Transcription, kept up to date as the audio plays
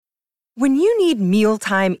When you need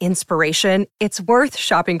mealtime inspiration, it's worth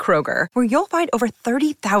shopping Kroger, where you'll find over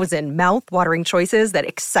 30,000 mouth-watering choices that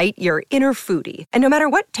excite your inner foodie. And no matter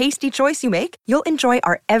what tasty choice you make, you'll enjoy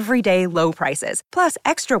our everyday low prices, plus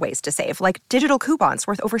extra ways to save, like digital coupons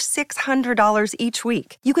worth over $600 each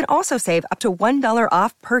week. You can also save up to $1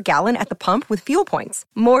 off per gallon at the pump with fuel points.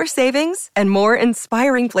 More savings and more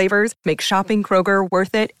inspiring flavors make shopping Kroger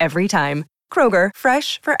worth it every time. Kroger,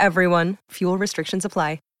 fresh for everyone. Fuel restrictions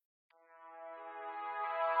apply.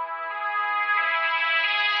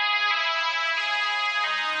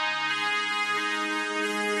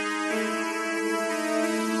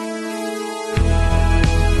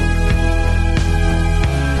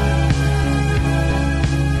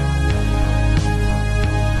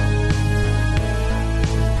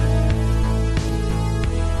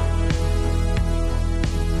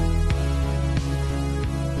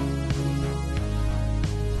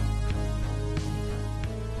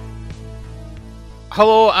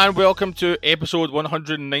 Hello and welcome to episode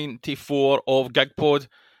 194 of Gigpod,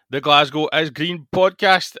 the Glasgow is Green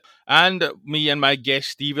podcast. And me and my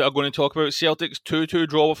guest Stevie are going to talk about Celtic's 2-2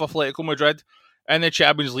 draw with Atletico Madrid in the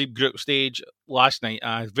Champions League group stage last night.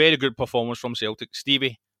 A very good performance from Celtic.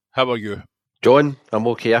 Stevie, how are you? John, I'm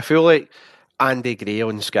okay. I feel like Andy Gray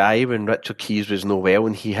on Sky when Richard Keys was no well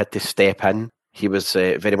and he had to step in. He was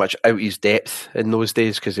very much out his depth in those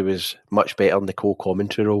days because he was much better in the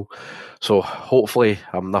co-commentary role. So hopefully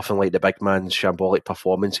I'm nothing like the big man's shambolic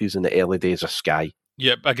performances in the early days of Sky.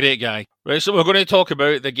 Yep, a great guy. Right, so we're going to talk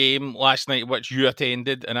about the game last night, which you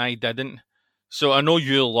attended and I didn't. So I know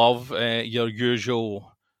you love your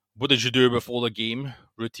usual, what did you do before the game,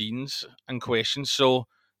 routines and questions. So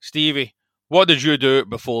Stevie, what did you do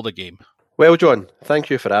before the game? Well, John, thank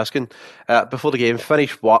you for asking. Before the game,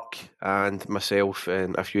 finished work and myself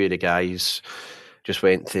and a few of the guys just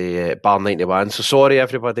went to Bar 91. So sorry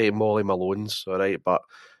everybody, Molly Malone's, all right, but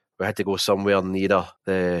we had to go somewhere nearer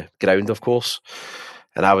the ground, of course.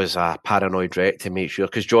 And I was a paranoid wreck to make sure,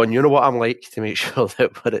 because John, you know what I'm like, to make sure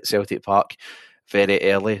that we're at Celtic Park very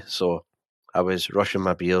early. So I was rushing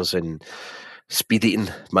my beers and speed eating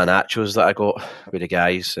my nachos that I got with the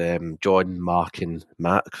guys, John, Mark and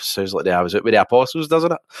Matt. Sounds like I was out with the Apostles,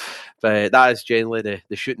 doesn't it? But that is generally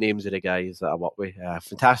the shoot names of the guys that I work with.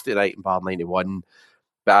 Fantastic night in Bar 91,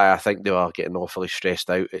 but I think they were getting awfully stressed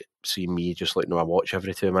out at seeing me just looking at my watch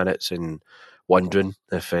every 2 minutes and wondering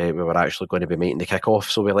if we were actually going to be making the kick-off.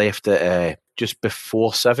 So we left at just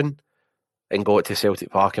before 7 and got to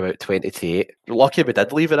Celtic Park about 20 to 8. Lucky we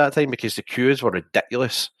did leave at that time because the queues were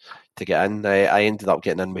ridiculous to get in. I ended up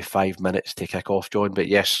getting in with 5 minutes to kick off, John. But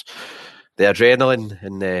yes, the adrenaline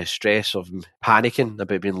and the stress of panicking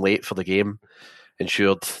about being late for the game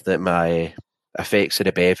ensured that my effects of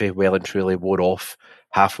the bevy well and truly wore off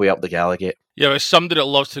halfway up the Gallagate. Yeah, as somebody that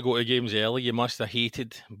loves to go to games early, you must have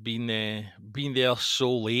hated being there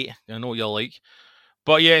so late. I know what you're like.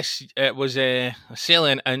 But yes, it was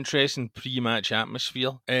certainly an interesting pre-match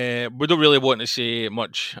atmosphere. We don't really want to say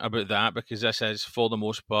much about that because this is, for the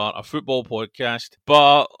most part, a football podcast.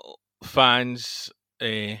 But fans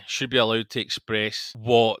should be allowed to express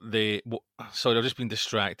what they... Sorry, I've just been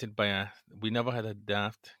distracted by we never had a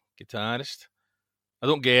daft guitarist. I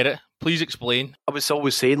don't get it. Please explain. I was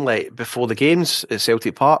always saying, like, before the games at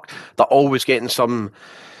Celtic Park, they're always getting some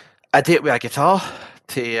idiot with a guitar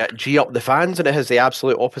to G up the fans, and it has the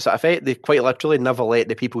absolute opposite effect. They quite literally never let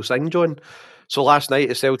the people sing, John. So last night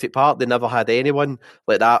at Celtic Park, they never had anyone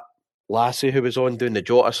like that lassie who was on doing the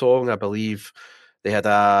Jota song. I believe they had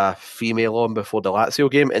a female on before the Lazio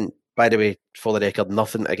game. And by the way, for the record,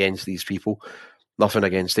 nothing against these people. Nothing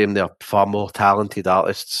against them. They're far more talented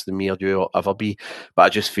artists than me or you will ever be. But I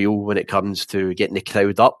just feel when it comes to getting the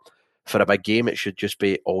crowd up for a big game, it should just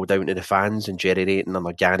be all down to the fans and generating an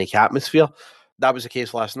organic atmosphere. That was the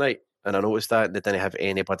case last night, and I noticed that they didn't have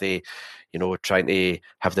anybody, trying to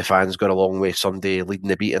have the fans going along with somebody leading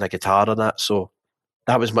the beat and a guitar and that. So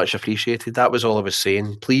that was much appreciated. That was all I was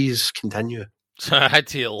saying. Please continue. So I had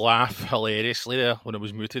to laugh hilariously there when it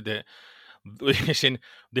was muted. Saying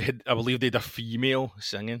I believe they had a female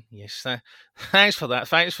singing. Yes, thanks for that.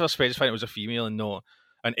 Thanks for specifying it was a female and not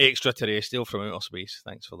an extraterrestrial from outer space.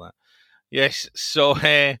 Thanks for that. Yes, so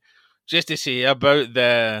just to say about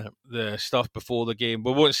the stuff before the game,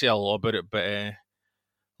 we won't say a lot about it, but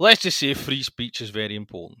let's just say free speech is very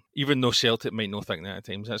important, even though Celtic might not think that at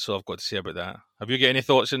times. That's all I've got to say about that. Have you got any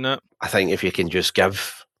thoughts on that? I think if you can just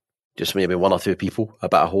give just maybe one or two people a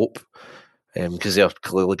bit of hope, because they're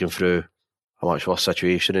clearly going through a much worse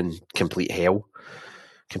situation in complete hell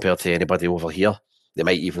compared to anybody over here. They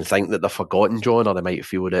might even think that they're forgotten, John, or they might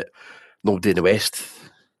feel that nobody in the West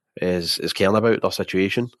is caring about their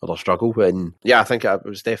situation or their struggle. And yeah, I think it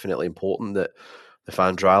was definitely important that the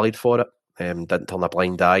fans rallied for it, didn't turn a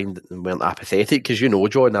blind eye and weren't apathetic. Because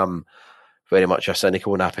John, I'm very much a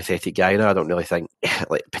cynical and apathetic guy now. I don't really think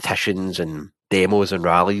like petitions and demos and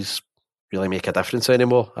rallies really make a difference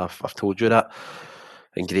anymore. I've told you that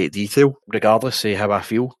in great detail. Regardless of how I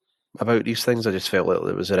feel about these things, I just felt like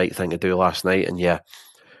it was the right thing to do last night. And yeah,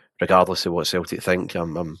 regardless of what Celtic think,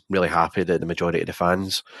 I'm really happy that the majority of the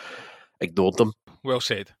fans ignored them. Well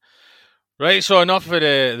said. Right, so enough of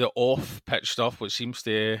the off-pitch stuff, which seems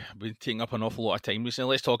to be taking up an awful lot of time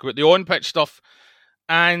recently. Let's talk about the on-pitch stuff.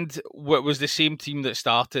 And what was the same team that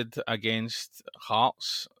started against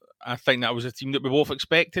Hearts. I think that was a team that we both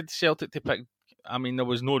expected Celtic to pick. I mean, there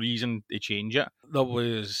was no reason to change it. There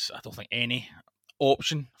was, I don't think, any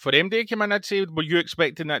option for them to come in, I'd say. Were you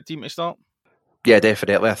expecting that team to start? Yeah,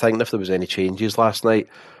 definitely. I think if there was any changes last night,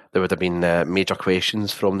 there would have been major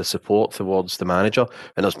questions from the support towards the manager,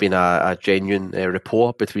 and there's been a genuine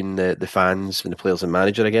rapport between the fans and the players and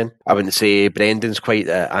manager again. I wouldn't say Brendan's quite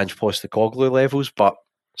at Ange Postecoglou levels, but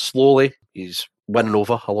slowly he's winning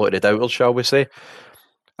over a lot of the doubters, shall we say.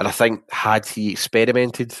 And I think had he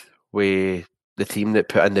experimented with the team that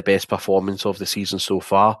put in the best performance of the season so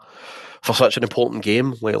far for such an important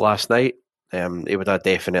game like last night, he would have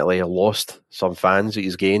definitely lost some fans that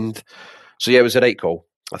he's gained. So yeah, it was the right call.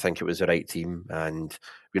 I think it was the right team. And,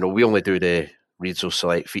 we only do the Reads Will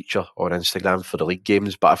Select feature on Instagram for the league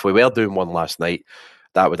games. But if we were doing one last night,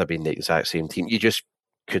 that would have been the exact same team. You just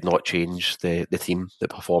could not change the team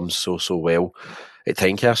that performs so well at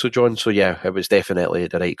Tynecastle, John. So yeah, it was definitely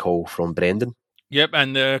the right call from Brendan. Yep,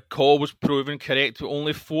 and the call was proven correct with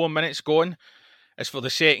only 4 minutes gone. It's for the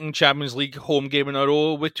second Champions League home game in a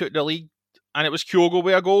row. We took the league, and it was Kyogo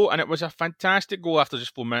with a goal, and it was a fantastic goal after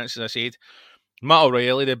just 4 minutes, as I said. Matt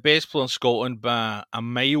O'Reilly, the best player in Scotland by a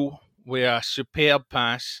mile, with a superb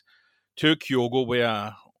pass to Kyogo with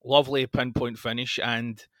a lovely pinpoint finish,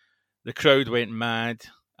 and the crowd went mad.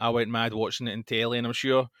 I went mad watching it in telly, and I'm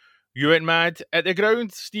sure you went mad at the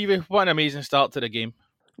ground. Stevie, what an amazing start to the game.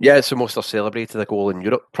 Yeah, it's the most I've celebrated a goal in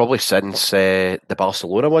Europe, probably since the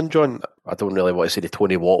Barcelona one, John. I don't really want to say the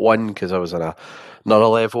Tony Watt one, because I was on another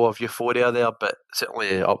level of euphoria there, but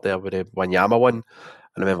certainly up there with the Wanyama one.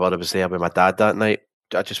 I remember I was there with my dad that night.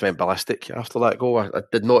 I just went ballistic after that goal. I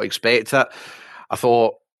did not expect it. I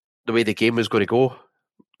thought the way the game was going to go,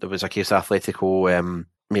 there was a case of Atletico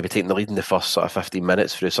maybe taking the lead in the first sort of 15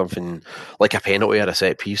 minutes through something like a penalty or a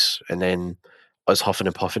set piece, and then us huffing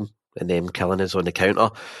and puffing and them killing us on the counter.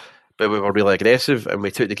 But we were really aggressive and we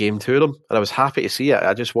took the game to them, and I was happy to see it.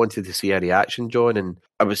 I just wanted to see a reaction, John, and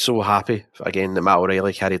I was so happy again that Matt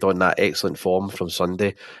O'Reilly carried on that excellent form from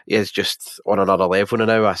Sunday. He is just on another level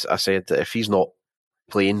now. I said that if he's not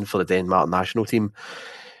playing for the Denmark national team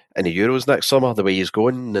in the Euros next summer, the way he's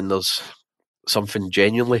going, then there's something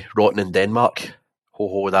genuinely rotten in Denmark.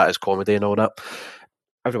 Ho, that is comedy and all that.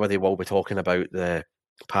 Everybody will be talking about the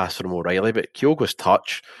pass from O'Reilly, but Kyogo's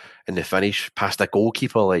touch and the finish past a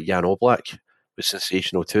goalkeeper like Jan Oblak was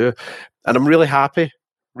sensational too. And I'm really happy,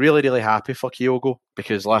 really happy for Kyogo,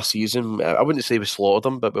 because last season, I wouldn't say we slaughtered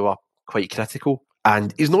him, but we were quite critical.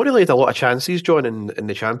 And he's not really had a lot of chances, John, in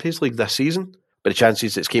the Champions League this season, but the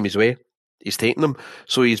chances that came his way, he's taken them.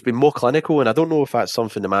 So he's been more clinical, and I don't know if that's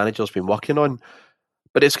something the manager's been working on,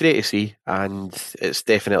 but it's great to see, and it's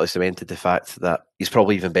definitely cemented the fact that he's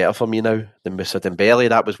probably even better for me now than Moussa Dembele.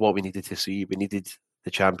 That was what we needed to see. We needed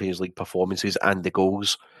the Champions League performances and the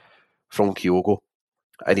goals from Kyogo,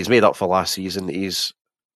 and he's made up for last season. He's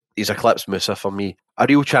eclipsed Moussa for me. A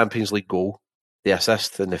real Champions League goal, the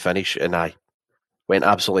assist and the finish, and I went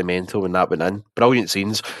absolutely mental when that went in. Brilliant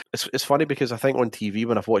scenes. It's funny because I think on TV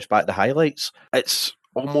when I've watched back the highlights, it's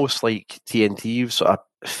almost like TNT sort of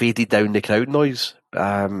faded down the crowd noise,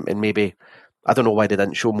 and maybe I don't know why they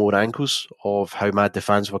didn't show more angles of how mad the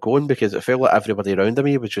fans were going, because it felt like everybody around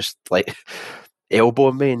me was just like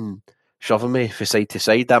elbowing me and shoving me from side to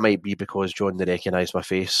side. That might be because, John, they recognise my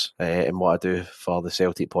face and what I do for the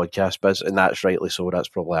Celtic podcast biz, and that's rightly so. That's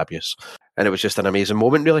probably obvious. And it was just an amazing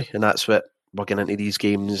moment, really, and that's what we're getting into these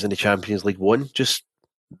games in the Champions League 1, just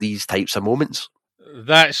these types of moments.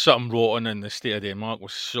 That's something rotten in the state of Denmark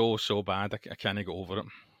was so bad. I can't get over it.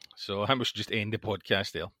 So I think we should just end the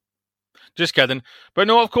podcast there. Just kidding. But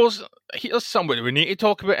no, of course, here's somebody we need to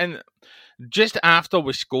talk about. And just after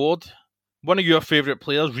we scored, one of your favourite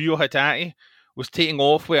players, Rio Hatate, was taking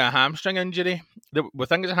off with a hamstring injury. We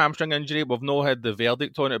think it's a hamstring injury. We've not had the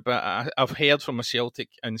verdict on it, but I've heard from a Celtic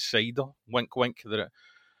insider, wink, that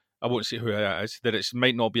I won't say who that is, that it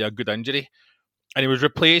might not be a good injury. and he was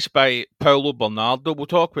replaced by Paulo Bernardo. We'll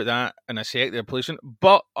talk about that in a sec, the replacement.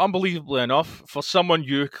 But unbelievably enough, for someone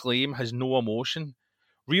you claim has no emotion,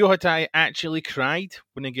 Rio Hatai actually cried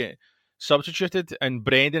when he got substituted, and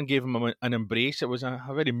Brendan gave him an embrace. It was a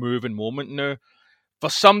very moving moment. Now, for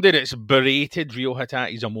somebody that's berated Rio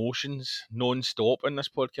Hatai's emotions non-stop in this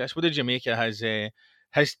podcast, what did you make of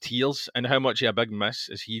his tears, and how much of a big miss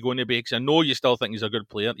is he going to be? Because I know you still think he's a good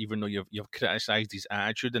player, even though you've criticised his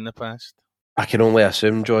attitude in the past. I can only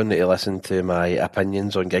assume, John, that you listened to my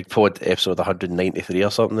opinions on Gigpod episode 193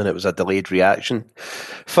 or something, and it was a delayed reaction.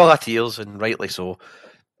 Full of tears, and rightly so.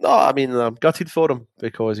 No, I mean, I'm gutted for him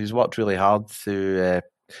because he's worked really hard to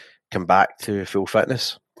come back to full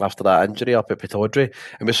fitness after that injury up at Pittodrie.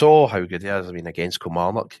 And we saw how good he is. I mean, against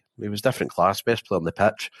Kilmarnock, he was different class, best player on the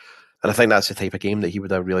pitch. And I think that's the type of game that he would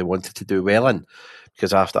have really wanted to do well in,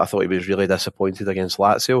 because after I thought he was really disappointed against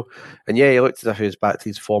Lazio. And yeah, he looked as if he was back to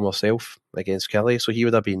his former self against Kelly, so he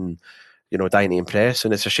would have been, dying to impress.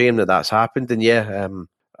 And it's a shame that that's happened. And yeah,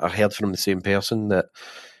 I heard from the same person that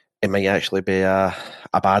it might actually be a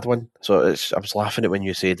bad one. So I was laughing at when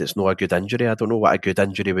you said it's not a good injury. I don't know what a good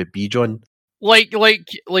injury would be, John. Like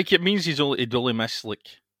it means he'd only miss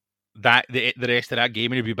that the rest of that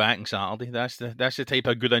game, and he'll be back on Saturday. That's the type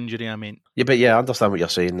of good injury I meant. Yeah, but yeah, I understand what you're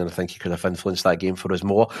saying, and I think he could have influenced that game for us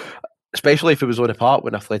more, especially if he was on the park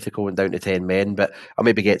when Atletico went down to 10 men. But I'll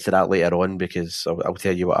maybe get to that later on, because I'll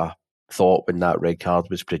tell you what I thought when that red card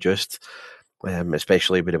was produced,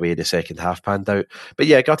 especially with the way the second half panned out. But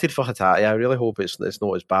yeah, gutted for Hatate. I really hope it's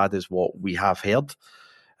not as bad as what we have heard.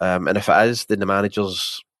 And if it is, then the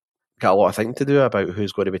manager's got a lot of thinking to do about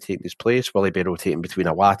who's going to be taking his place. Will he be rotating between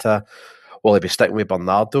Awata? Will he be sticking with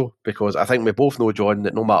Bernardo? Because I think we both know, John,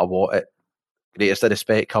 that no matter what, greatest of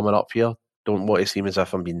respect coming up here. Don't want to seem as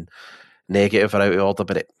if I'm being negative or out of order,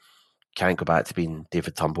 but it can't go back to being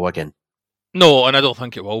David Turnbull again. No, and I don't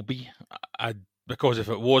think it will be. Because if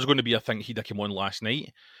it was going to be, I think he'd have come on last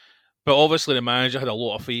night. But obviously the manager had a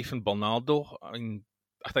lot of faith in Bernardo. I mean,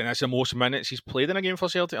 I think that's the most minutes he's played in a game for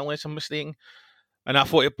Celtic, unless I'm mistaken. And I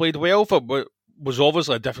thought he played well, but it was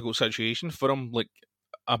obviously a difficult situation for him. Like,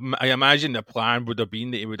 I imagine the plan would have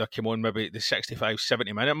been that he would have come on maybe the 65,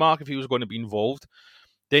 70 minute mark if he was going to be involved.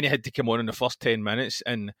 Then he had to come on in the first 10 minutes.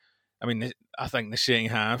 And I mean, I think the second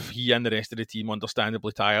half, he and the rest of the team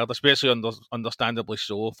understandably tired, especially understandably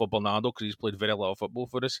so for Bernardo, because he's played very little football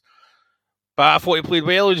for us. But I thought he played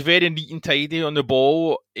well. He was very neat and tidy on the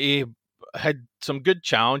ball. He had some good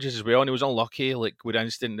challenges as well, and he was unlucky, like with the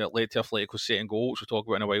incident that led to Atletico setting goal, which we'll talk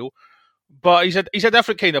about in a while. But he's a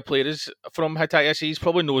different kind of player. From Hatate, he's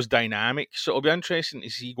probably knows dynamic, so it'll be interesting to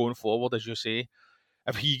see going forward, as you say,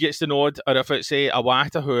 if he gets the nod, or if it's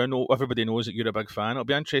Awata, who I know everybody knows that you're a big fan. It'll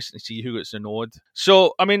be interesting to see who gets the nod.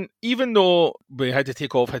 So, I mean, even though we had to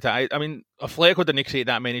take off Hatate, I mean, Atletico didn't create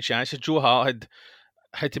that many chances. Joe Hart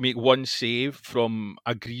had to make one save from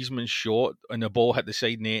a Griezmann shot, and the ball hit the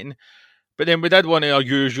side netting. But then we did one of our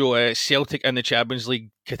usual Celtic in the Champions League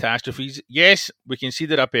catastrophes. Yes, we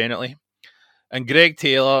conceded a penalty. And Greg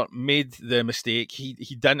Taylor made the mistake. He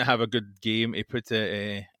didn't have a good game. He put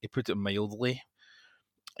it mildly.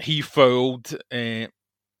 He fouled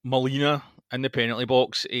Molina in the penalty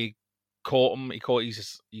box. He caught him. He caught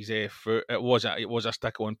his foot. It was a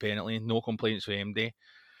stick-on penalty. No complaints for MD.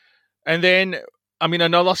 And then, I mean,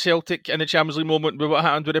 another Celtic in the Champions League moment with what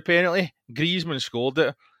happened with the penalty. Griezmann scored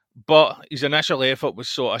it, but his initial effort was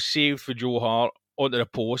sort of saved for Joe Hart onto the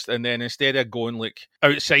post, and then instead of going like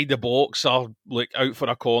outside the box or like out for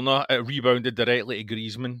a corner, it rebounded directly to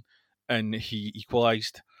Griezmann, and he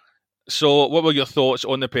equalised. So, what were your thoughts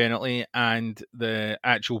on the penalty and the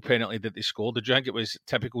actual penalty that they scored? Did you think it was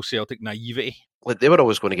typical Celtic naivety? Like, they were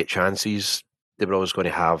always going to get chances. They were always going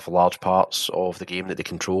to have large parts of the game that they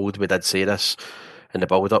controlled. We did say this in the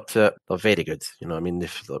build-up to it. They're very good. You know, I mean,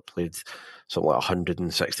 they've played something like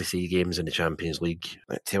 163 games in the Champions League.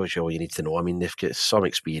 It tells you all you need to know. I mean, they've got some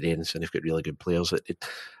experience and they've got really good players.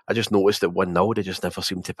 I just noticed that 1-0, they just never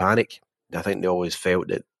seemed to panic. I think they always felt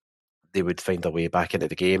that they would find their way back into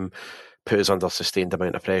the game, put us under a sustained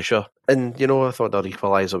amount of pressure. And, you know, I thought their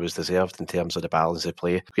equaliser was deserved in terms of the balance of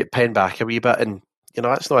play. Get pinned back a wee bit, and, you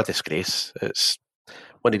know, it's not a disgrace. It's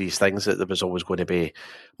one of these things that there was always going to be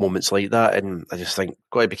moments like that, and I just think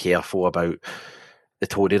got to be careful about the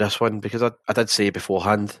tone of this one, because I did say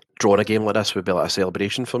beforehand, drawing a game like this would be like a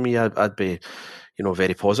celebration for me. I'd be, you know,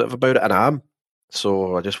 very positive about it, and I am.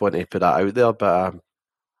 So I just want to put that out there, but I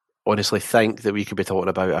honestly think that we could be talking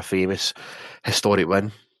about a famous historic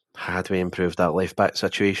win had we improved that left back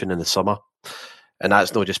situation in the summer. And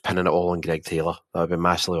that's not just pinning it all on Greg Taylor. That would be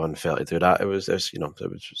massively unfair to do that. It was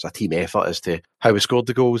a team effort as to how we scored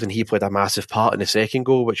the goals, and he played a massive part in the second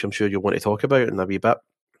goal, which I'm sure you'll want to talk about in a wee bit.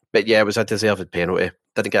 But yeah, it was a deserved penalty.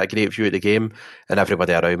 Didn't get a great view of the game, and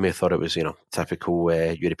everybody around me thought it was, typical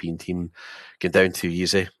European team going down too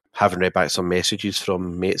easy. Having read back some messages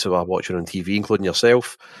from mates who were watching on TV, including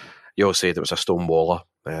yourself, you all said it was a stonewaller.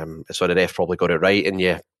 So the ref probably got it right, and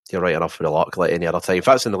yeah, you're right enough with the luck like any other time. If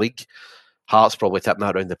that's in the league, Hart's probably tipping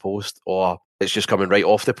that around the post, or it's just coming right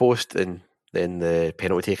off the post, and then the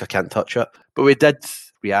penalty taker can't touch it. But we did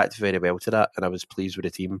react very well to that, and I was pleased with the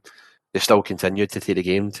team. They still continued to take the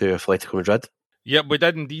game to Atletico Madrid. Yep, we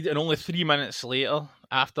did indeed, and only 3 minutes later,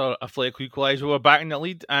 after Atletico equalised, we were back in the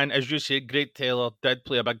lead, and as you said, Greg Taylor did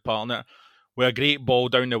play a big part in it, with a great ball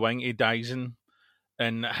down the wing to Dyson,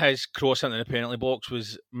 and his cross into the penalty box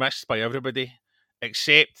was missed by everybody,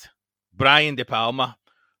 except Brian De Palma,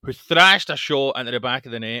 who thrashed a shot into the back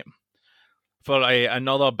of the net for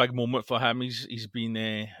another big moment for him. He's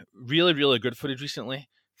been really, really good for us recently.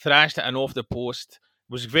 Thrashed it in off the post.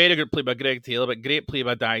 It was very good play by Greg Taylor, but great play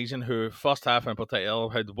by Dyson, who first half in particular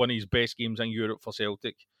had one of his best games in Europe for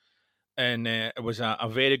Celtic. And it was a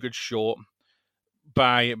very good shot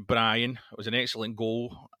by Brian. It was an excellent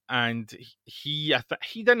goal. And he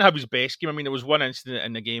didn't have his best game. I mean, there was one incident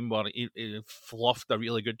in the game where he fluffed a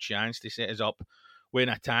really good chance to set us up with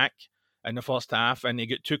an attack in the first half, and he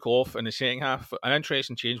got took off in the second half. An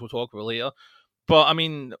interesting change we'll talk about later. But, I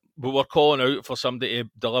mean, we were calling out for somebody to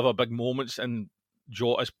deliver big moments in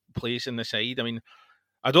Jota's place in the side. I mean,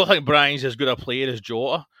 I don't think Brian's as good a player as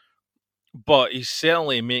Jota, but he's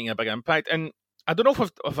certainly making a big impact. And I don't know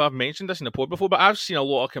if I've mentioned this in the pod before, but I've seen a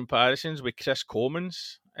lot of comparisons with Chris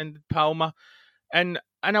Commons and Palma. And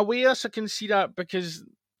in a way, I can see that because,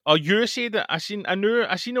 or you said it, I seen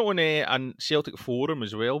it on Celtic forum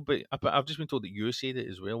as well, but I've just been told that you said it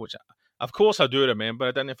as well, which of course I do remember.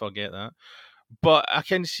 I didn't forget that. But I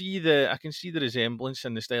can see the resemblance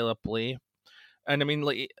in the style of play. And I mean,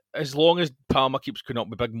 like, as long as Palma keeps coming up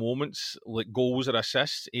with big moments, like goals or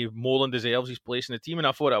assists, he more than deserves his place in the team. And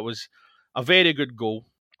I thought it was a very good goal.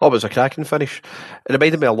 Oh, it was a cracking finish. It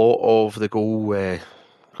reminded me a lot of the goal,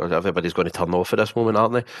 because everybody's going to turn off at this moment,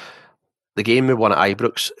 aren't they? The game we won at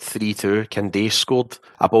Ibrox 3-2, Candace scored.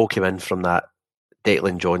 A ball came in from that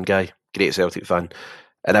Declan John guy, great Celtic fan,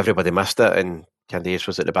 and everybody missed it, and Candace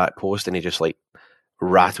was at the back post, and he just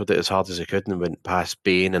rattled it as hard as he could and went past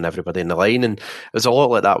Bain and everybody in the line. And it was a lot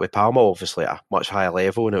like that with Palma, obviously at a much higher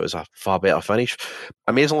level, and it was a far better finish.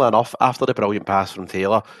 Amazingly enough, after the brilliant pass from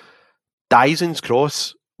Taylor, Dyson's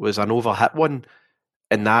cross was an overhit one,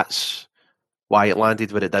 and that's why it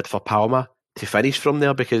landed where it did for Palma to finish from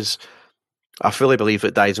there, because I fully believe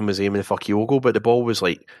that Dyson was aiming for Kyogo, but the ball was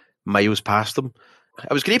miles past him.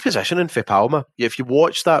 It was great positioning for Palma. If you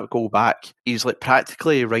watch that goal back, he's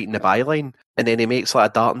practically right in the byline, and then he makes a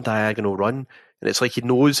darting diagonal run, and it's like he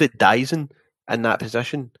knows that Dyson in that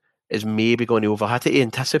position is maybe going to overhit it. He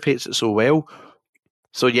anticipates it so well.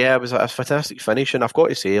 So yeah, it was a fantastic finish, and I've got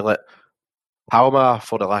to say, Palma,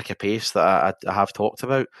 for the lack of pace that I have talked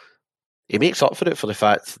about, he makes up for it for the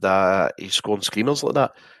fact that he's scoring screamers like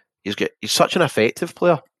that. He's such an effective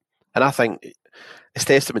player, and I think it's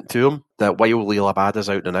testament to him that while Liel Abada's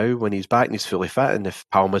out now, when he's back and he's fully fit, and if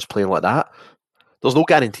Palma's playing like that, there's no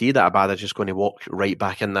guarantee that Abada's just going to walk right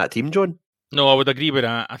back in that team, John. No, I would agree with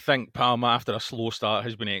that. I think Palma, after a slow start,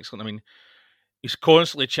 has been excellent. I mean, he's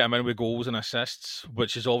constantly chipping in with goals and assists,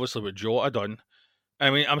 which is obviously what Jota done.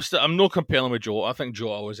 I mean, I'm not comparing with Jota. I think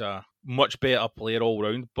Jota was a much better player all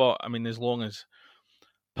round. But I mean, as long as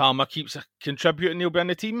Palma keeps contributing, he'll be in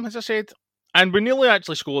the team, as I said. And we nearly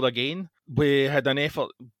actually scored again. We had an effort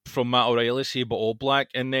from Matt O'Reilly, say, but all black,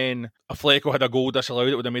 and then Atletico had a goal disallowed.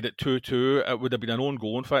 It would have made it 2-2. It would have been an own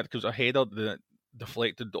goal, in fact, because a header that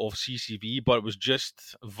deflected off CCV, but it was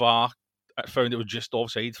just VAR. I found it was just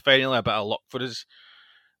offside. Finally, a bit of luck for us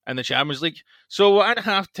in the Champions League. So at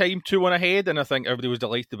half time, 2-1 ahead, and I think everybody was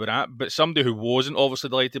delighted with that. But somebody who wasn't obviously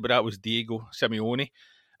delighted with that was Diego Simeone.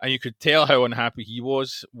 And you could tell how unhappy he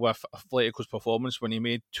was with Atletico's performance when he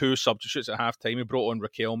made 2 substitutes at half time. He brought on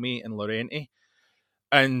Riquelme and Llorente.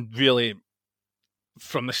 And really,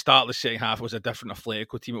 from the start of the second half, it was a different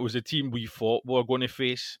Atletico team. It was the team we thought we were going to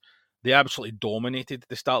face. They absolutely dominated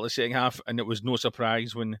the start of the second half, and it was no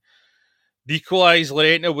surprise when they equalised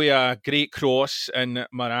Llorente with a great cross, and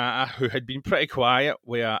Morata, who had been pretty quiet,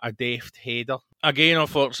 with a deft header. Again,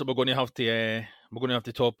 unfortunately, we're going to have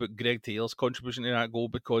to talk about Greg Taylor's contribution to that goal,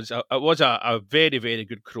 because it was a very, very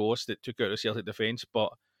good cross that took out the Celtic defence,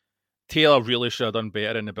 but Taylor really should have done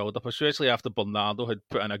better in the build-up, especially after Bernardo had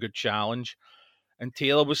put in a good challenge, and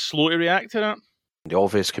Taylor was slow to react to that. The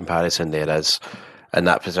obvious comparison there is, in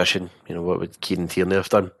that position, what would Kieran Tierney have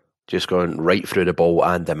done? Just going right through the ball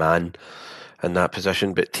and the man in that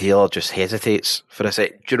position. But Taylor just hesitates for a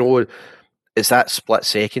sec. Do you know, it's that split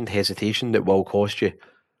second hesitation that will cost you.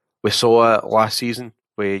 We saw it last season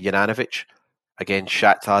with Juranovic against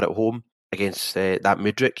Shakhtar at home against that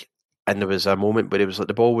Mudryk, and there was a moment where it was like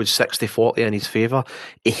the ball was 60-40 in his favour.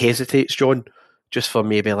 He hesitates, John, just for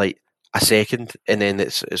maybe like a second, and then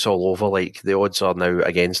it's all over. Like, the odds are now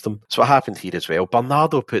against him. So what happened here as well.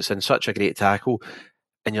 Bernardo puts in such a great tackle,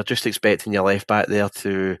 and you're just expecting your left back there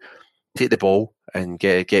to take the ball and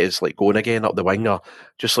get his going again up the wing, or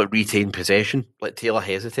just retain possession. Like, Taylor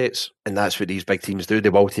hesitates, and that's what these big teams do. They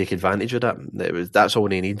will take advantage of that. That's all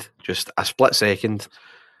they need. Just a split second.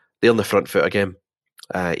 They're on the front foot again.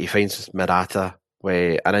 He finds Murata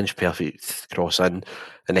with an inch perfect cross in,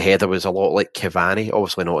 and the header was a lot like Cavani.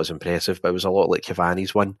 Obviously not as impressive, but it was a lot like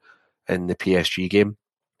Cavani's one in the PSG game,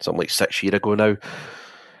 something like 6 years ago now.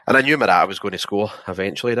 And I knew Murata was going to score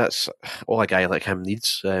eventually. That's all a guy like him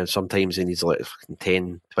needs. Sometimes he needs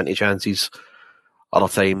 10, 20 chances. Other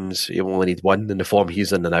times he only need one. In the form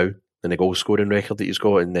he's in now, and the goal scoring record that he's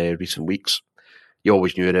got in the recent weeks, you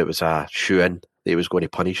always knew that it was a shoe-in that he was going to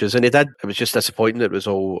punish us, and he did. It was just disappointing that it was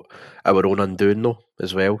all our own undoing, though,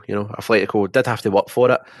 as well. Atletico did have to work for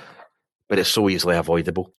it, but it's so easily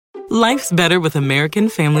avoidable. Life's better with American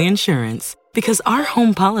Family Insurance because our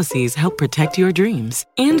home policies help protect your dreams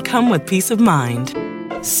and come with peace of mind.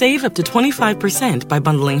 Save up to 25% by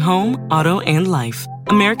bundling home, auto, and life.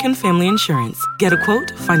 American Family Insurance. Get a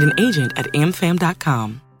quote, find an agent at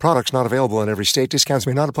amfam.com. Products not available in every state. Discounts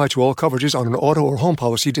may not apply to all coverages on an auto or home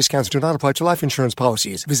policy. Discounts do not apply to life insurance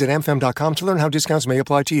policies. Visit amfam.com to learn how discounts may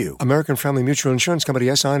apply to you. American Family Mutual Insurance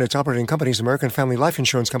Company, SI, and its operating companies, American Family Life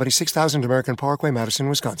Insurance Company, 6000 American Parkway, Madison,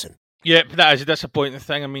 Wisconsin. Yeah, that is a disappointing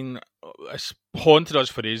thing. I mean, it's haunted us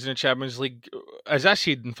for days in the Champions League. As I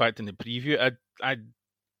said, in fact, in the preview, I'd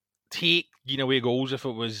take away goals if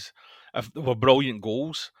they were brilliant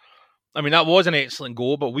goals. I mean, that was an excellent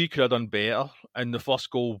goal, but we could have done better. And the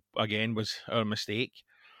first goal, again, was our mistake.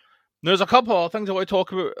 There's a couple of things I want to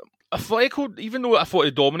talk about. Atletico, even though I thought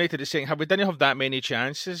they dominated the second half, we didn't have that many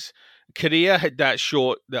chances. Correa had that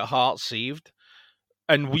shot that Hart saved.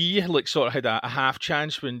 And we sort of had a half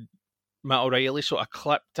chance when Matt O'Reilly sort of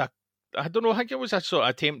clipped I don't know, I think it was a sort of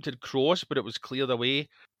attempted cross, but it was cleared away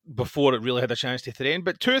before it really had a chance to threaten.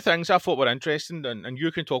 But two things I thought were interesting, and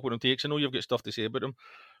you can talk about them too, because I know you've got stuff to say about them.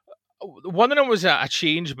 One of them was a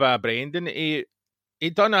change by Brendan.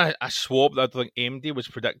 He'd done a swap that I think MD was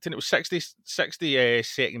predicting. It was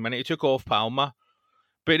 62nd minute. He took off Palma,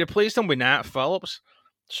 but he replaced him with Nat Phillips.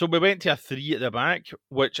 So we went to a 3 at the back,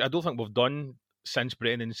 which I don't think we've done since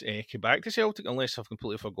Brendan's came back to Celtic, unless I've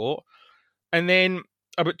completely forgot. And then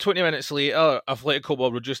about 20 minutes later, Atletico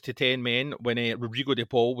were reduced to 10 men when Rodrigo de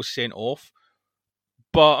Paul was sent off.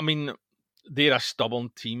 But, I mean, they're a stubborn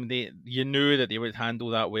team. You knew that they would handle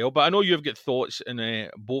that well. But I know you've got thoughts in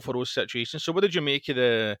both of those situations. So what did you make of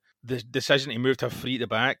the decision to move to a 3 at the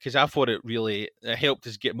back? Because I thought it helped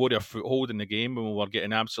us get more of a foothold in the game when we were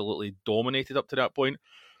getting absolutely dominated up to that point.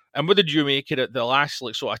 And what did you make of it the last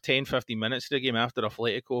sort of 10-15 minutes of the game after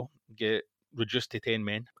Atletico get reduced to 10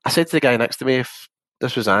 men? I said to the guy next to me, if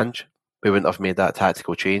this was Ange, we wouldn't have made that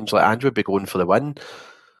tactical change. Ange would be going for the win.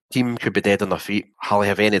 Team could be dead on their feet, hardly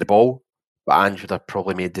have any of the ball, but Ange would have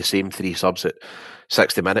probably made the same 3 subs at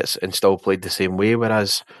 60 minutes and still played the same way,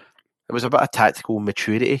 whereas it was a bit of tactical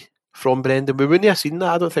maturity from Brendan. We wouldn't have seen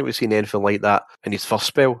that. I don't think we've seen anything like that in his first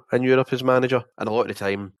spell in Europe as manager, and a lot of the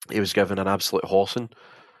time he was given an absolute horsing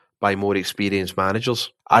by more experienced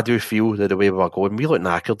managers. I do feel that the way we were going, we looked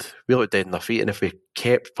knackered, we looked dead on our feet, and if we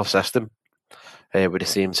kept persisting with the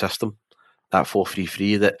same system, that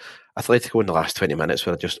 4-3-3, that Atletico in the last 20 minutes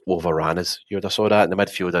would have just overran us. You would have saw that, and the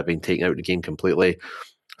midfield had been taken out of the game completely.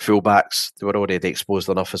 Fullbacks, they were already exposed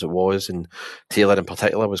enough as it was, and Taylor in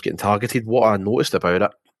particular was getting targeted. What I noticed about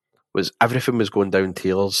it was everything was going down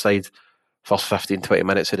Taylor's side first 15-20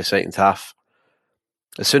 minutes of the second half.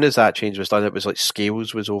 As soon as that change was done, it was like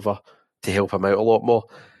Scales was over to help him out a lot more.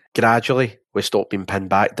 Gradually, we stopped being pinned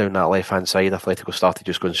back down that left-hand side. Atletico started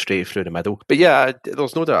just going straight through the middle. But yeah,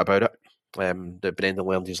 there's no doubt about it that Brendan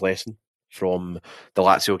learned his lesson from the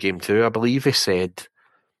Lazio game too. I believe he said,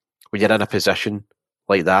 when you're in a position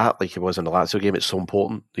like that, like he was in the Lazio game, it's so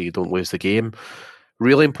important that you don't lose the game.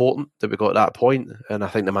 Really important that we got to that point, and I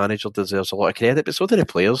think the manager deserves a lot of credit, but so do the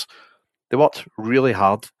players. They worked really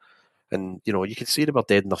hard. And, you could see they were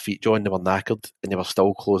dead on their feet, John. They were knackered, and they were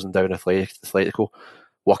still closing down Atletico,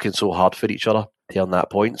 working so hard for each other to earn that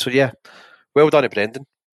point. So, yeah, well done to Brendan.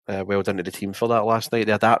 well done to the team for that last night.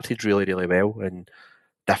 They adapted really, really well in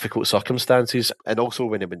difficult circumstances. And also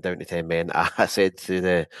when it went down to 10 men, I said to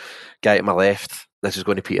the guy at my left, this is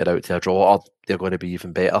going to peter out to a draw, or they're going to be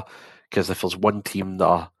even better. Because if there's one team that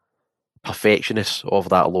are perfectionists of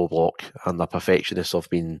that low block, and they're perfectionists of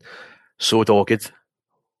being so dogged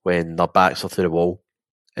when their backs are to the wall,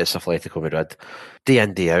 it's Atletico Madrid. Day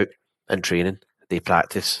in, day out in training, they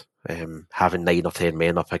practice having 9 or 10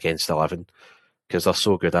 men up against 11 because they're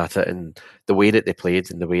so good at it. And the way that they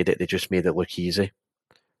played and the way that they just made it look easy,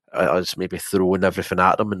 us maybe throwing everything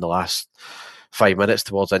at them in the last 5 minutes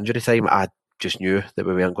towards injury time, I just knew that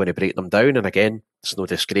we weren't going to break them down. And again, it's no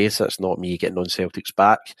disgrace. It's not me getting on Celtic's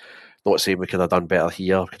back. Not saying we could have done better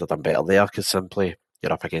here, could have done better there, because simply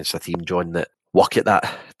you're up against a team, John, that work at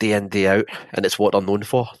that day in, day out, and it's what they're known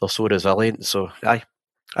for. They're so resilient. So, aye,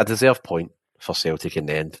 a deserved point for Celtic in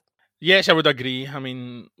the end. Yes, I would agree. I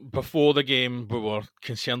mean, before the game, we were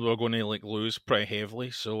concerned we were going to lose pretty heavily.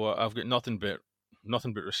 So I've got nothing but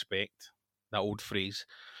respect. That old phrase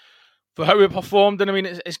for how we performed, and I mean,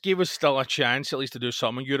 it's gave us still a chance at least to do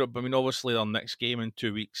something in Europe. I mean, obviously, our next game in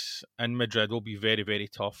 2 weeks in Madrid will be very, very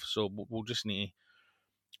tough. So we'll just need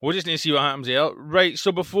to see what happens there. Right.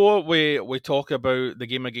 So before we talk about the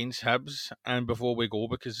game against Hibs, and before we go,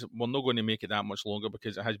 because we're not going to make it that much longer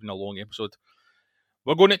because it has been a long episode.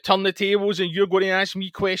 We're going to turn the tables and you're going to ask me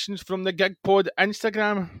questions from the Gigpod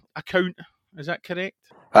Instagram account. Is that correct?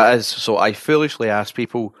 It is. So I foolishly asked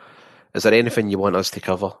people, is there anything you want us to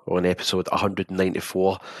cover on episode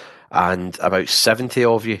 194? And about 70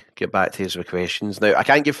 of you get back to us with questions. Now, I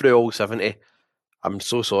can't get through all 70. I'm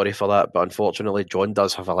so sorry for that, but unfortunately, John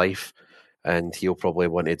does have a life and he'll probably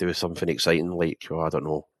want to do something exciting like, I don't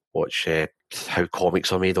know, watch how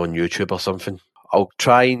comics are made on YouTube or something. I'll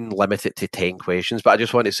try and limit it to 10 questions, but I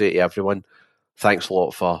just want to say to everyone, thanks a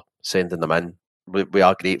lot for sending them in. We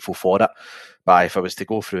are grateful for it. But if I was to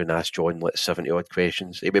go through and ask John 70 odd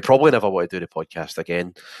questions, he would probably never want to do the podcast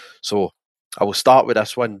again. So I will start with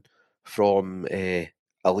this one from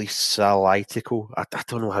Elisa Litico. I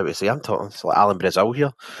don't know how to say. I'm talking it's like Alan Brazil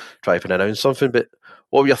here, trying to pronounce something. But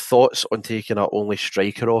what were your thoughts on taking our only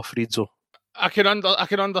striker off, Rizzo? I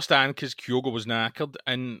can understand because Kyogo was knackered,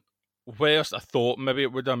 and whilst I thought maybe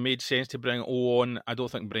it would have made sense to bring O on, I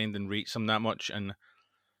don't think Brendan rates him that much, and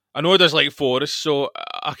I know he does like Forrest, so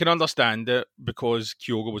I can understand it because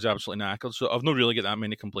Kyogo was absolutely knackered, so I've not really got that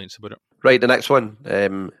many complaints about it. Right, the next one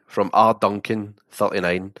from R. Duncan,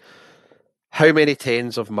 39. How many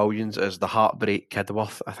tens of millions is the Heartbreak Kid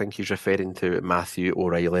worth? I think he's referring to Matthew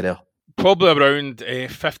O'Reilly there. Probably around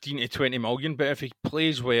 15 to 20 million, but if he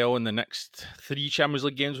plays well in the next 3 Champions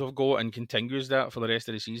League games we've got and continues that for the rest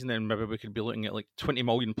of the season, then maybe we could be looking at like 20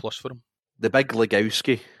 million plus for him. The big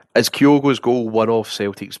Legowski. Is Kyogo's goal one of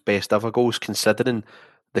Celtic's best ever goals, considering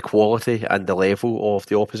the quality and the level of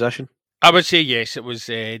the opposition? I would say yes. It was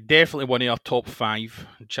definitely one of our top 5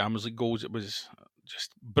 Champions League goals. It was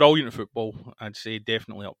just brilliant football. I'd say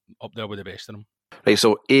definitely up there with the best of them. Right,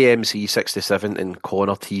 so AMC 67 and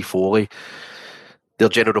Connor T. Foley, their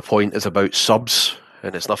general point is about subs,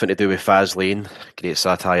 and it's nothing to do with Faz Lane. Great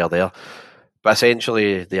satire there. But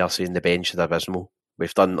essentially, they are saying the bench is abysmal.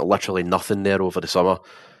 We've done literally nothing there over the summer.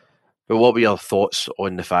 But what were your thoughts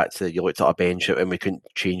on the fact that you looked at a bench and we couldn't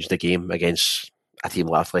change the game against a team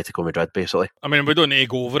like Atletico Madrid, basically? I mean, we don't need to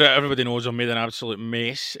go over it. Everybody knows I've made an absolute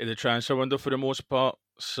mess in the transfer window for the most part.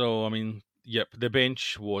 So, I mean, yep, the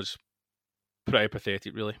bench was pretty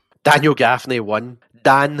pathetic, really. Daniel Gaffney won.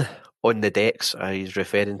 Dan on the decks. He's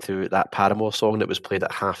referring to that Paramore song that was played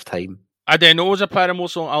at half-time. I didn't know it was a Paramore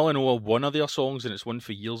song. I only know one of their songs, and it's one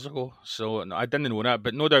for years ago. So I didn't know that.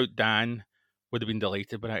 But no doubt Dan would have been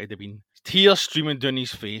delighted, but it would have been tears streaming down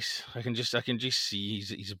his face. I can just see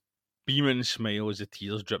his beaming smile as the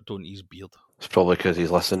tears dripped onto his beard. It's probably because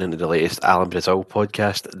he's listening to the latest Alan Brazil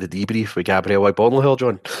podcast, The Debrief with Gabriel Igbonlahil,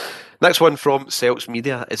 John. Next one from Celts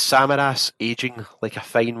Media. Is Samaras aging like a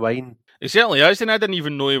fine wine? It certainly is, and I didn't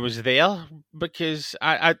even know he was there because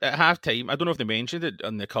at half-time, I don't know if they mentioned it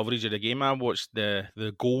on the coverage of the game, I watched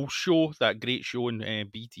the goal show, that great show in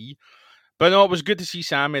BT. But no, it was good to see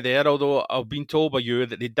Sammy there, although I've been told by you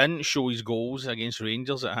that they didn't show his goals against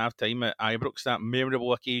Rangers at half-time at Ibrox, that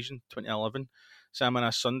memorable occasion, 2011,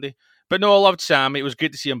 Samaras Sunday. But no, I loved Sammy. It was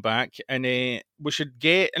good to see him back. And we should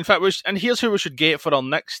get, in fact, and here's who we should get for our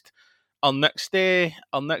next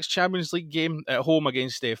Champions League game at home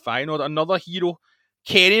against Feyenoord. Another hero,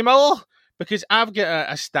 Kenny Miller. Because I've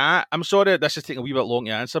got a stat. I'm sorry this is taking a wee bit long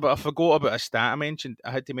to answer, but I forgot about a stat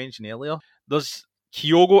I had to mention earlier.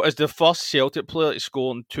 Kyogo is the first Celtic player to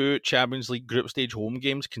score in 2 Champions League group stage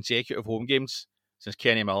consecutive home games, since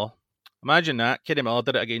Kenny Miller. Imagine that. Kenny Miller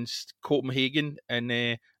did it against Copenhagen and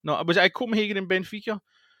was it Copenhagen and Benfica?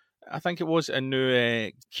 I think it was, and now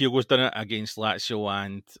Kyogo's done it against Lazio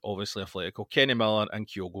and obviously Atletico. Kenny Miller and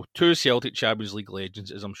Kyogo, two Celtic Champions League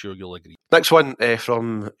legends, as I'm sure you'll agree. Next one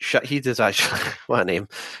from Shithead is actually, what a name,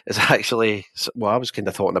 is actually, well, I was kind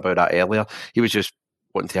of talking about that earlier. He was just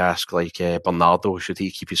wanting to ask, Bernardo, should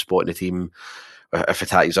he keep his spot in the team if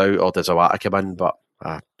Hatate's out, or does Awata come in? But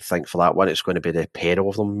I think for that one, it's going to be the pair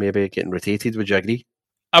of them maybe getting rotated. Would you agree?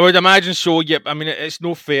 I would imagine so, yep. I mean, it's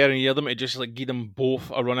no fair in either them to just give them both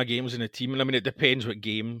a run of games in the team. And I mean, it depends what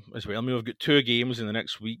game as well. I mean, we've got 2 games in the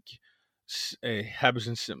next week. Hibs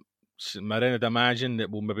and St Mirren, I'd imagine that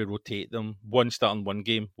we'll maybe rotate them. One starting one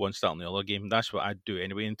game, one starting the other game. That's what I'd do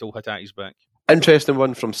anyway until Hatate's back. Interesting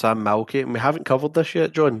one from Sam Malky. And we haven't covered this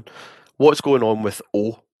yet, John. What's going on with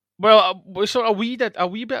O? Well, we sort of a wee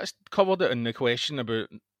bit covered it in the question about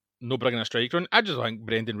no bringing a striker on. I just think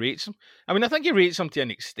Brendan rates him. I mean, I think he rates him to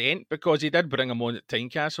an extent because he did bring him on at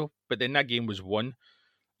Tynecastle, but then that game was won,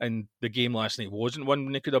 and the game last night wasn't one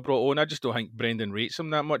when they could have brought on. I just don't think Brendan rates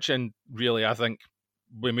him that much, and really, I think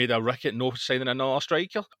we made a ricket no signing another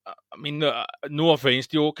striker. I mean, no offence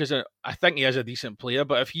to you, because I think he is a decent player,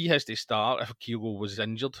 but if he has to start, if Kyogo was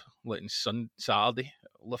injured, like on Saturday,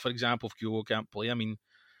 for example, if Kyogo can't play, I mean,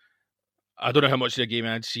 I don't know how much of the game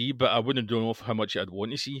I'd see, but I wouldn't know how much I'd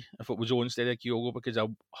want to see if it was on instead of Kyogo, because I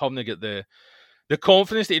haven't got the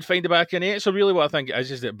confidence that he'd find the back in it. So really what I think it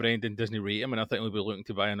is that Brendan doesn't rate him, and I think he'll be looking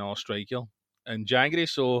to buy another striker in January.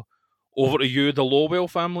 So over to you, the Lowell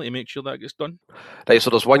family, to make sure that gets done. Right, so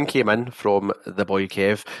there's one came in from the boy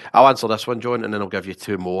Kev. I'll answer this one, John, and then I'll give you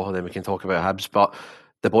 2 more, and then we can talk about Hibs. But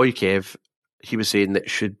the boy Kev, he was saying that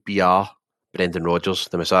should BR, Brendan Rodgers,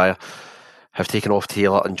 the Messiah, have taken off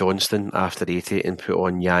Taylor and Johnston after 80 and put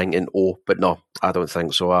on Yang and O. But no, I don't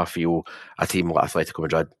think so. I feel a team like Atletico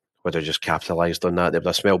Madrid would have just capitalised on that. They would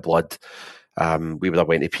have smelled blood. We would have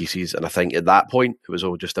went to pieces. And I think at that point, it was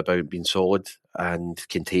all just about being solid and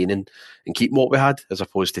containing and keeping what we had as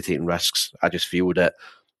opposed to taking risks. I just feel that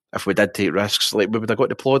if we did take risks, we would have got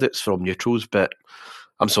the plaudits from neutrals, but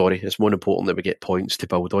I'm sorry, it's more important that we get points to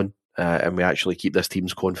build on and we actually keep this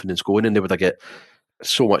team's confidence going, and they would have get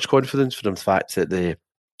so much confidence from the fact that they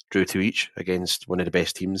drew 2 each against one of the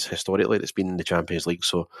best teams historically that's been in the Champions League.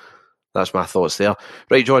 So that's my thoughts there.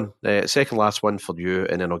 Right, John, second last one for you,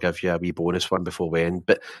 and then I'll give you a wee bonus one before we end.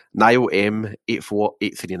 But Niall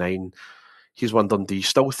M84839, he's wondering, do you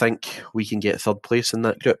still think we can get 3rd place in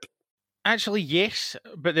that group? Actually, yes,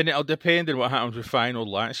 but then it'll depend on what happens with Feyenoord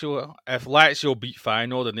Lazio. If Lazio beat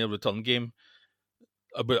Feyenoord in their return game,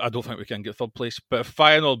 I don't think we can get 3rd place. But if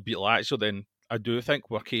Feyenoord beat Lazio, then I do think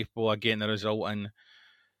we're capable of getting a result in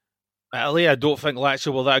Italy. I don't think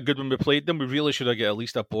Lazio were that good when we played them. We really should have got at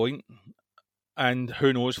least a point. And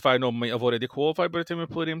who knows, Feyenoord might have already qualified by the time we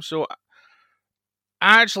played them. So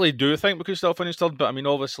I actually do think we could still finish 3rd. But I mean,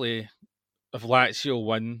 obviously, if Lazio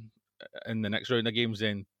win in the next round of games,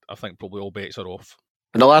 then I think probably all bets are off.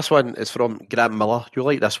 And the last one is from Grant Miller. You'll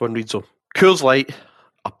like this one, Reed. So, Coors Light,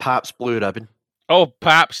 a Pabst Blue Ribbon. Oh,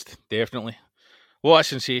 Pabst, definitely. What a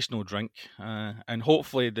sensational drink. And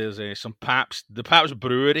hopefully there's some Pabst. The Pabst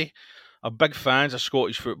Brewery are big fans of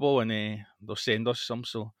Scottish football, and they'll send us some.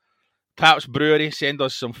 So, Pabst Brewery, send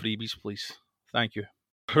us some freebies, please. Thank you.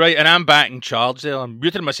 Right, and I'm back in charge there. I'm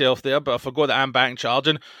muting myself there, but I forgot that I'm back in charge.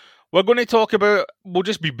 And we're going to talk about, we'll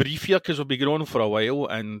just be brief here because we'll be going on for a while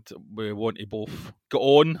and we want to both get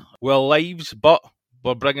on with our lives, but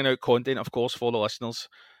we're bringing out content, of course, for the listeners.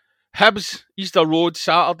 Hibs, Easter Road,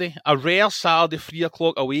 Saturday. A rare Saturday 3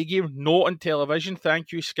 o'clock away game, not on television.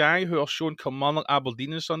 Thank you, Sky, who are showing Kilmarnock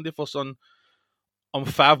Aberdeen on Sunday for some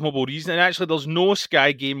unfathomable reason. And actually, there's no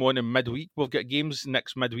Sky game on in midweek. We've got games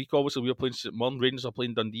next midweek. Obviously, we're playing St Mirren. Rangers are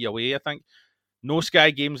playing Dundee away, I think. No Sky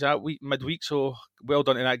games that week, midweek, so well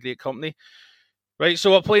done to that great company. Right,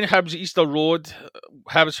 so we're playing Hibs at Easter Road.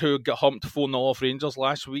 Hibs who got humped 4-0 off Rangers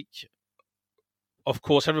last week. Of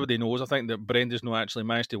course, everybody knows, I think, that Brendan's not actually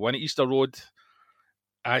managed to win at Easter Road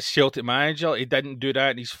as Celtic manager. He didn't do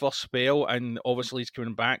that in his first spell, and obviously he's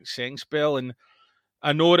coming back second spell. And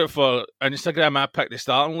I know that for Instagram, I picked the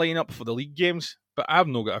starting lineup for the league games, but I've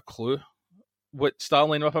not got a clue what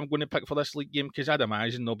starting lineup I'm going to pick for this league game, because I'd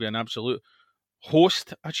imagine there'll be an absolute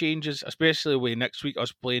host of changes, especially with next week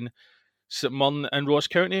us playing St Mirren and Ross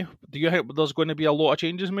County. Do you think there's going to be a lot of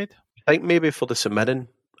changes made? I think maybe for the St Mirren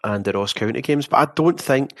and the Ross County games, but I don't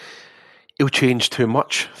think he'll change too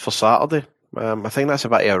much for Saturday. I think that's a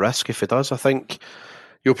bit of a risk if he does. I think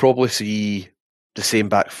you'll probably see the same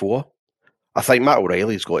back 4. I think Matt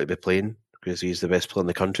O'Reilly's got to be playing because he's the best player in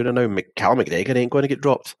the country right now. Callum McGregor ain't going to get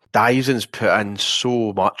dropped. Dyson's put in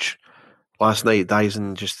so much last night.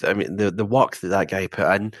 Dyson just, I mean, the work that guy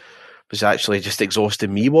put in was actually just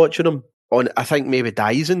exhausting me watching him. I think maybe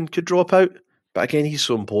Dyson could drop out, but again, he's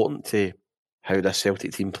so important to how this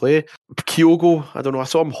Celtic team play. Kyogo, I don't know, I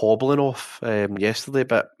saw him hobbling off yesterday,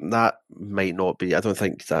 but that might not be, I don't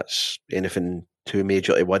think that's anything too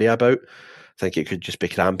major to worry about. I think it could just be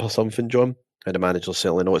cramp or something, John. And the manager's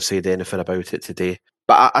certainly not said anything about it today.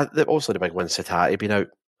 But also the big one, Satati being out.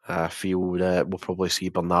 I feel that we'll probably see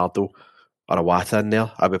Bernardo or Awata in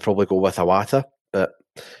there. I would probably go with Awata, but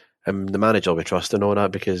the manager will be trusting on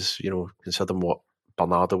that because, considering what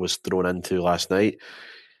Bernardo was thrown into last night,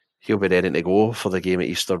 he'll be ready to go for the game at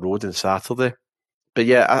Easter Road on Saturday. But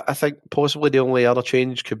yeah, I think possibly the only other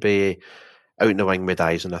change could be out in the wing with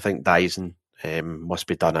Dyson. I think Dyson must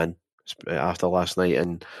be done in after last night.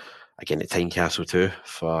 And again, at Tynecastle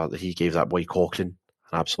too, he gave that boy Cochrane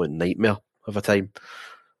an absolute nightmare of a time.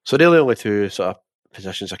 So they're the only two sort of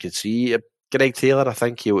positions I could see. Greg Taylor, I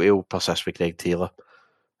think he'll persist with Greg Taylor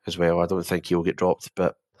as well. I don't think he'll get dropped,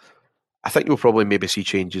 but I think you'll probably maybe see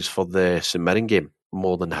changes for the St Mirren game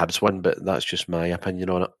more than the Hibs one, but that's just my opinion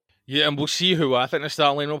on it. Yeah, and we'll see who I think the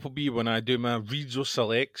start lineup will be when I do my reads or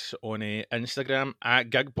selects on Instagram at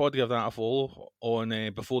Gigpod. Give that a follow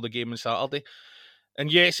on before the game on Saturday.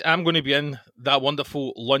 And yes, I'm going to be in that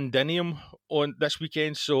wonderful Londinium on this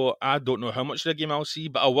weekend, so I don't know how much of the game I'll see,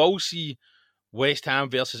 but I will see West Ham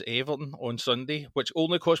versus Everton on Sunday, which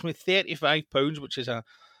only cost me £35, which is a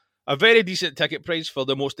very decent ticket price for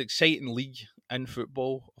the most exciting league in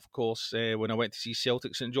football. Of course, when I went to see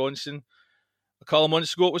Celtic St Johnstone a couple of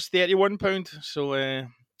months ago, it was £31. So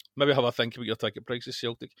maybe have a think about your ticket prices,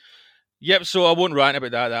 Celtic. Yep, so I won't rant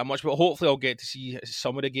about that much, but hopefully I'll get to see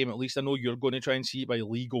some of the game at least. I know you're going to try and see it by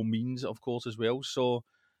legal means, of course, as well. So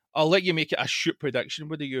I'll let you make it a shoot prediction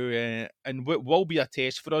with you, and it will be a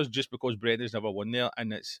test for us just because Brendan's never won there,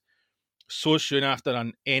 and it's so soon after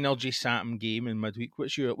an energy-sapping game in midweek.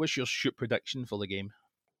 What's your shoot prediction for the game?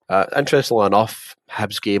 Interestingly enough,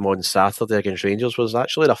 Hibs' game on Saturday against Rangers was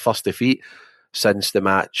actually their first defeat since the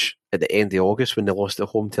match at the end of August when they lost at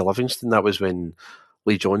home to Livingston. That was when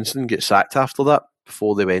Lee Johnson got sacked after that,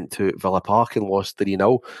 before they went to Villa Park and lost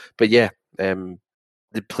 3-0. But yeah,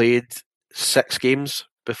 they played 6 games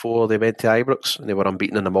before they went to Ibrox, and they were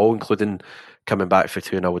unbeaten in them all, including coming back for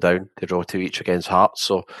 2-0 down to draw 2 each against Hearts.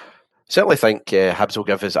 So certainly think Hibs will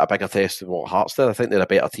give us a bigger test than what Hearts did. I think they're a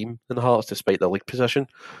better team than Hearts, despite their league position.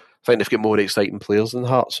 I think they've got more exciting players than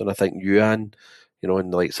Hearts, and I think Yuan,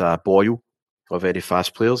 and the likes of Boyle, are very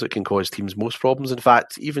fast players that can cause teams most problems. In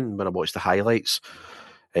fact, even when I watched the highlights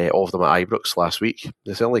of them at Ibrox last week,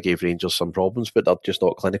 they certainly gave Rangers some problems, but they're just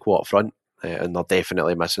not clinical up front, and they're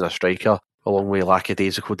definitely missing a striker, along with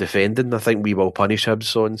lackadaisical defending. I think we will punish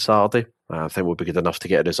Hibs on Saturday. I think we'll be good enough to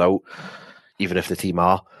get a result, even if the team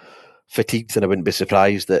are fatigued, and I wouldn't be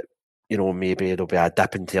surprised that, maybe there'll be a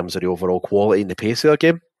dip in terms of the overall quality and the pace of their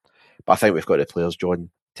game. But I think we've got the players, John,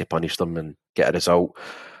 to punish them and get a result.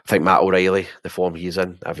 I think Matt O'Reilly, the form he's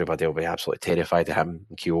in, everybody will be absolutely terrified of him.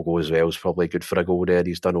 And Kyogo as well is probably good for a goal there.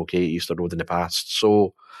 He's done okay at Easter Road in the past.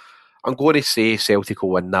 So I'm going to say Celtic will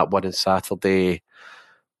win that one on Saturday.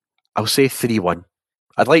 I'll say 3-1.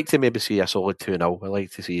 I'd like to maybe see a solid 2-0. I'd like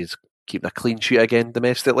to see us keeping a clean sheet again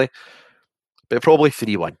domestically. But probably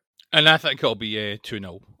 3-1. And I think it'll be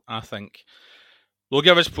 2-0. I think they'll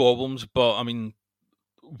give us problems, but I mean,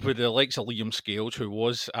 with the likes of Liam Scales, who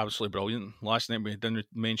was absolutely brilliant last night, we didn't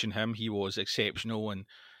mention him. He was exceptional, and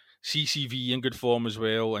CCV in good form as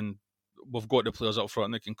well. And we've got the players up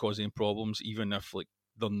front that can cause any problems, even if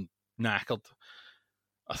they're knackered.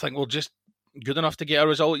 I think we're just good enough to get a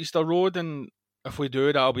result at Easter Road, and if we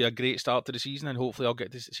do, that'll be a great start to the season, and hopefully I'll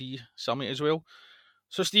get to see Summit as well.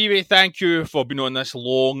 So Stevie, thank you for being on this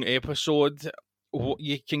long episode.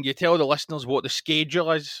 Can you tell the listeners what the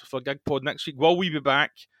schedule is for Gigpod next week? Will we be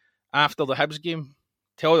back after the Hibs game?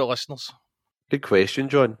 Tell the listeners. Good question,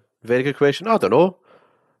 John. Very good question. I don't know,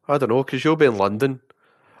 because you'll be in London.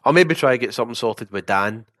 I'll maybe try to get something sorted with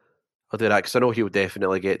Dan. I'll do that, because I know he'll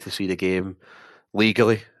definitely get to see the game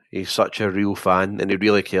legally. He's such a real fan, and he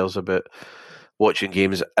really cares about watching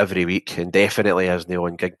games every week, and definitely isn't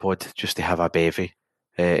on Gigpod just to have a bevy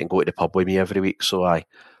and go to the pub with me every week. So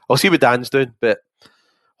I'll see what Dan's doing, but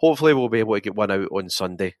hopefully we'll be able to get one out on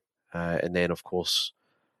Sunday. And then, of course,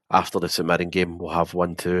 after the St Mirren game, we'll have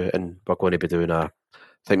one too. And we're going to be doing I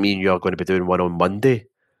think me and you are going to be doing one on Monday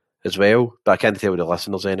as well. But I can't tell the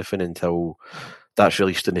listeners anything until that's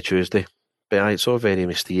released on the Tuesday. But it's all very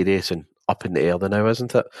mysterious and up in the air now,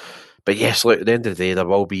 isn't it? But yes, look, at the end of the day, there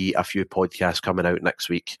will be a few podcasts coming out next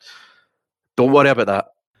week. Don't worry about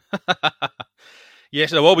that.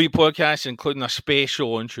 Yes, there will be podcasts, including a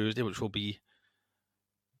special on Tuesday, which will be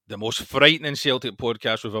the most frightening Celtic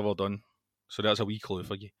podcast we've ever done. So that's a wee clue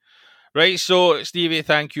for you. Right, so Stevie,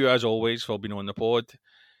 thank you as always for being on the pod.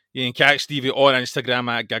 You can catch Stevie on Instagram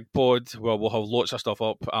at Gigpod, where we'll have lots of stuff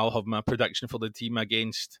up. I'll have my prediction for the team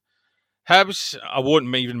against Hibs. I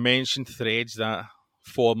won't even mention Threads, that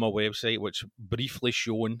former website, which briefly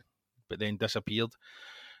shone, but then disappeared.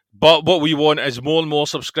 But what we want is more and more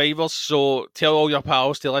subscribers. So tell all your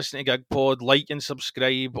pals to listen to Gigpod, like and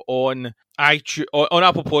subscribe on iTunes, on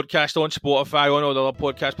Apple Podcast, on Spotify, on all the other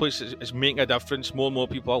podcast places. It's making a difference. More and more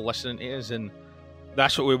people are listening to us, and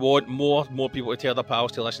that's what we want. More people to tell their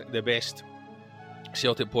pals to listen to the best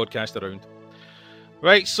Celtic podcast around.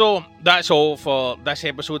 Right, so that's all for this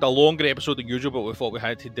episode. A longer episode than usual, but we thought we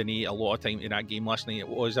had to donate a lot of time to that game last night. It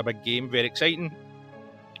was a big game, very exciting.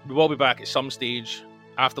 We will be back at some stage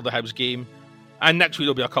after the Hibs game, and next week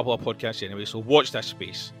there'll be a couple of podcasts anyway, so watch this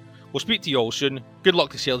space. We'll speak to you all soon. Good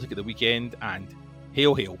luck to Celtic at the weekend, and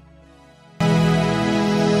hail hail.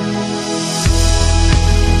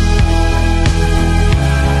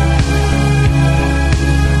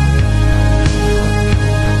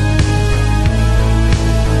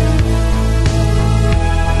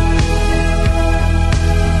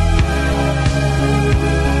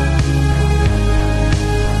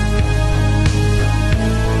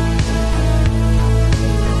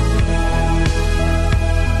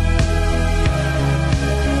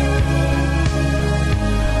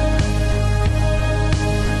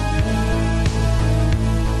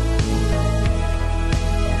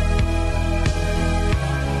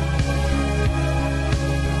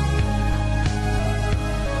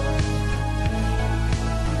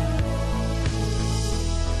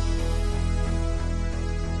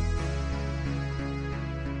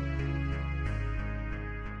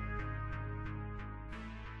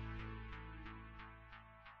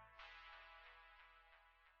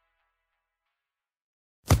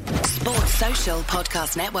 Sports Social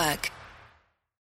Podcast Network.